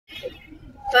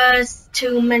There's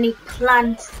too many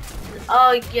plants.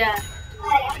 Oh yeah,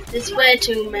 there's way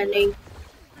too many.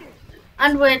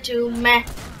 And way too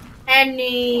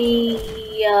many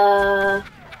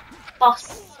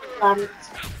boss plants.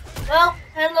 Well,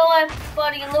 hello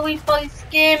everybody, Louis Boys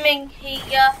Gaming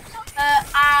here,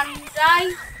 and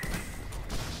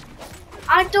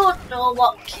I don't know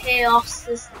what chaos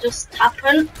has just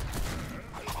happened.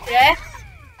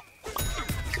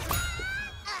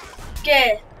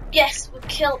 Okay, yes, we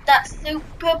killed that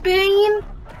super bean.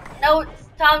 Now it's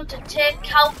time to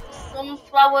take out the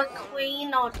sunflower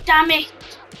queen. Oh, damn it!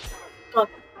 God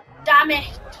damn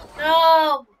it!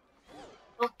 No!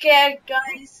 Okay,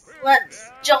 guys,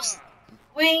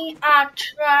 we are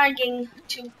trying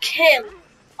to kill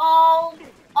all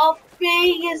of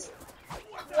these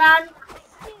plants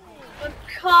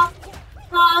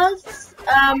because,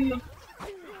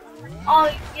 oh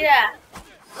yeah,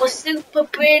 we're super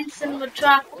brains and we're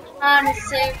trying to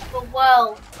save the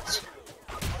world.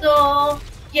 So,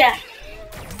 yeah,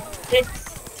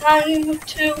 it's time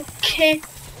to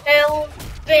kill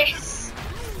this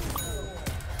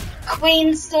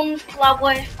Queen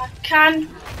Sunflower if I can.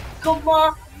 Come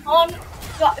on,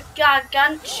 got a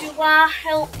Gargantua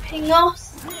helping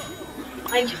us.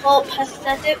 I hope I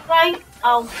said it right.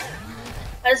 Oh,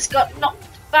 I just got knocked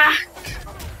back.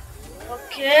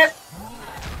 Okay,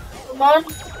 come on.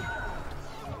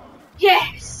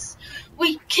 Yes,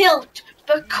 we killed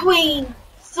the Queen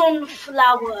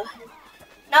Sunflower.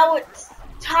 Now it's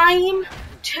time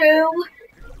to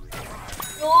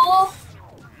go.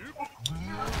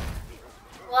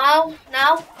 Well,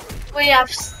 now we have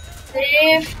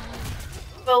saved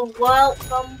the world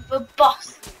from the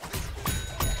boss.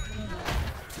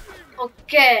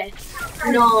 Okay,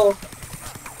 no,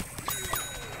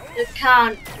 you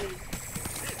can't be.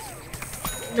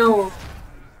 No,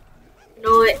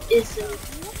 it isn't.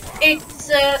 It's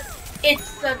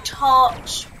a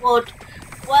torchwood.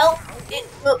 Well, it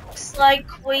looks like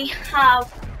we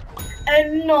have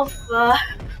another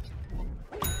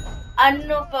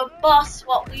boss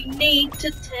what we need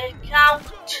to take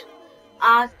out.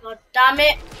 Ah, god damn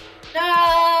it.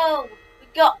 No! We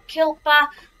got killed by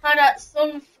that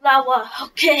sunflower.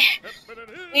 Okay.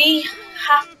 We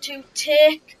have to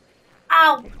take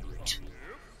out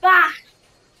that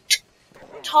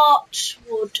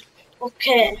torchwood.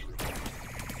 Okay.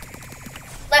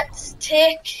 Let's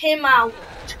take him out.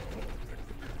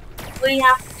 We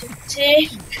have to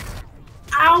take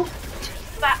out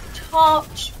that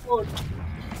torchwood.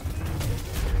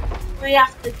 We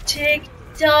have to take the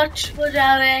torchwood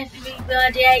out,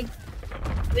 everybody.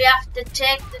 We have to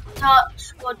take the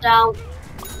torchwood out.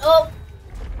 Oh,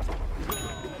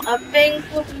 I think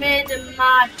we've made him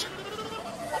mad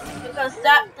because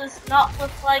that does not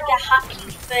look like a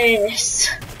happy face.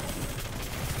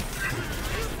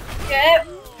 Okay.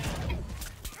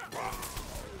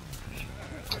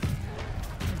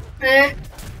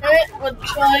 We're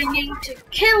trying to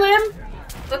kill him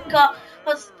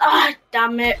because ah,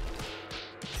 damn it.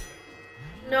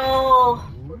 No,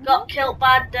 we got killed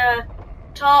by the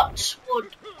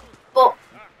torchwood. But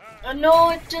I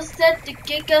know it just said the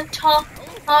Giga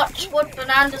torchwood, but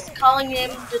I'm just calling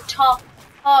him the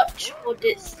torchwood.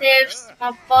 It saves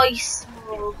my voice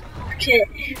more.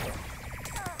 Okay.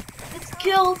 Let's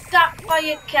kill that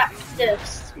fire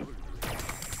captives.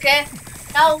 Okay,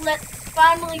 now let's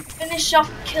finally finish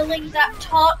off killing that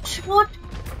torchwood.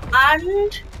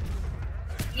 And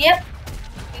yep,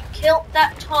 we killed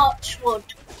that torchwood.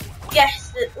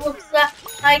 Yes, it looks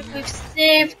like we've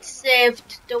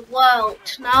saved the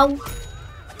world now.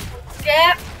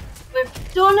 Okay,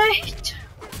 we've done it.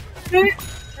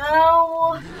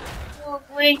 Now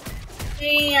we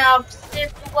have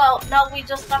saved the world. Now we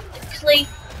just have to clear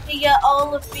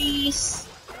all of these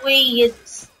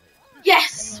weeds.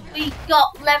 Yes, we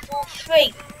got level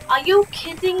 3. Are you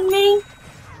kidding me?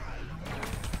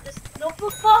 There's another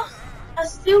boss? A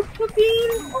super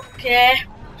beam? Okay.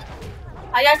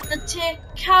 I had to take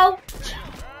out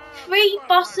 3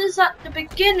 bosses at the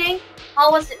beginning.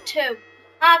 Or was it 2?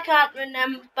 I can't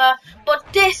remember. But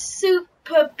this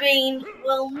super beam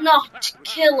will not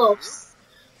kill us.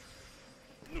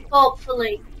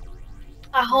 Hopefully.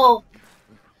 I hope.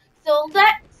 So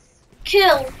let's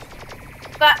kill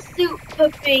that super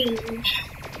beam.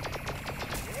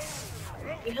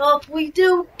 We hope we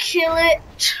do kill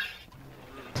it.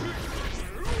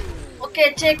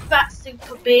 Okay, take that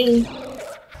super beam.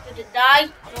 Did it die?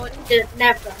 No, it did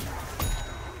never.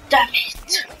 Damn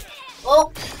it.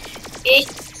 Oh,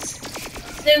 it's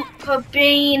super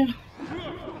beam.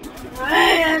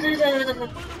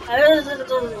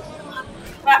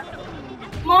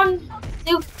 Come on,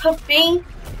 super beam.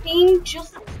 team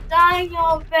just die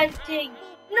already.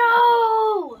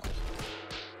 No!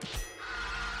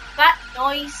 That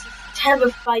noise is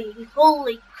terrifying.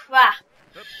 Holy crap.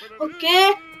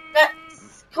 Okay,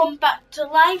 let's come back to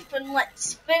life and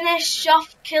let's finish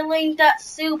off killing that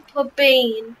super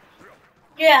bean.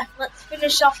 Yeah, let's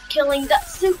finish off killing that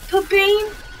super bean.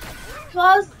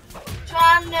 Because I'm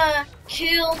trying to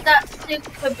kill that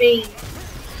super bean.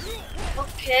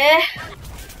 Okay.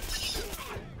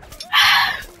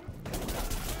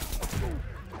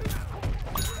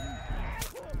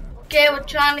 Okay, we're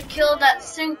trying to kill that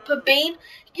super bean.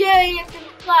 Yeah, you can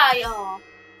fly. Oh,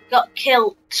 got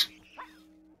killed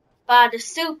by the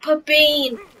super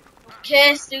bean.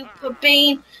 Okay, super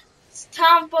bean. It's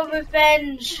time for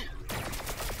revenge.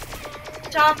 It's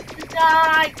time to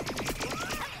die.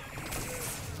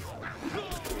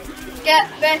 Get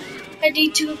ready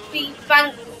to be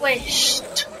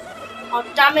vanquished. Oh,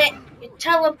 damn it. You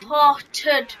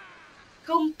teleported.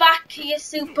 Come back here,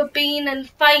 super bean, and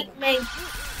fight me.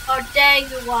 Oh, there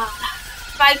you are.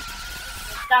 Fight.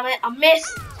 Damn it, I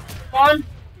missed. Come on.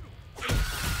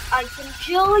 I can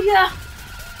kill you.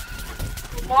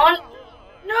 Come on.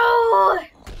 No.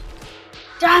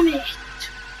 Damn it.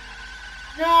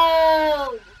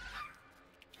 No.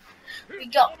 We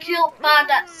got killed by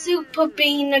that super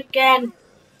bean again.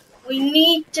 We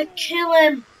need to kill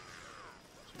him.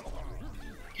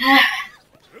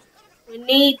 We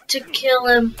need to kill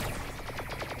him.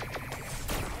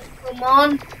 Come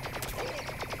on.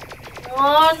 Come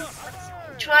on. Let's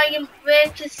try and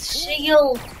break his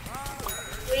shield.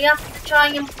 We have to try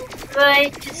and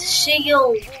break his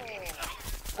shield.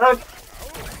 Oh,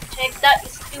 take that, you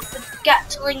stupid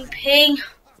Gatling pig.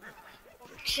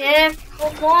 Okay,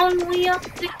 come on. We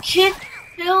have to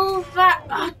kill that.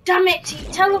 Oh, damn it. He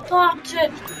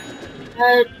teleported.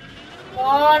 Come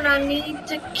on, I need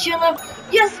to kill him.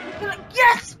 Yes,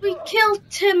 we killed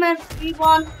him,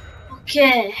 everyone.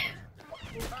 Okay,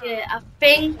 I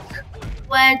think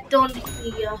we're done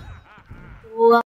here.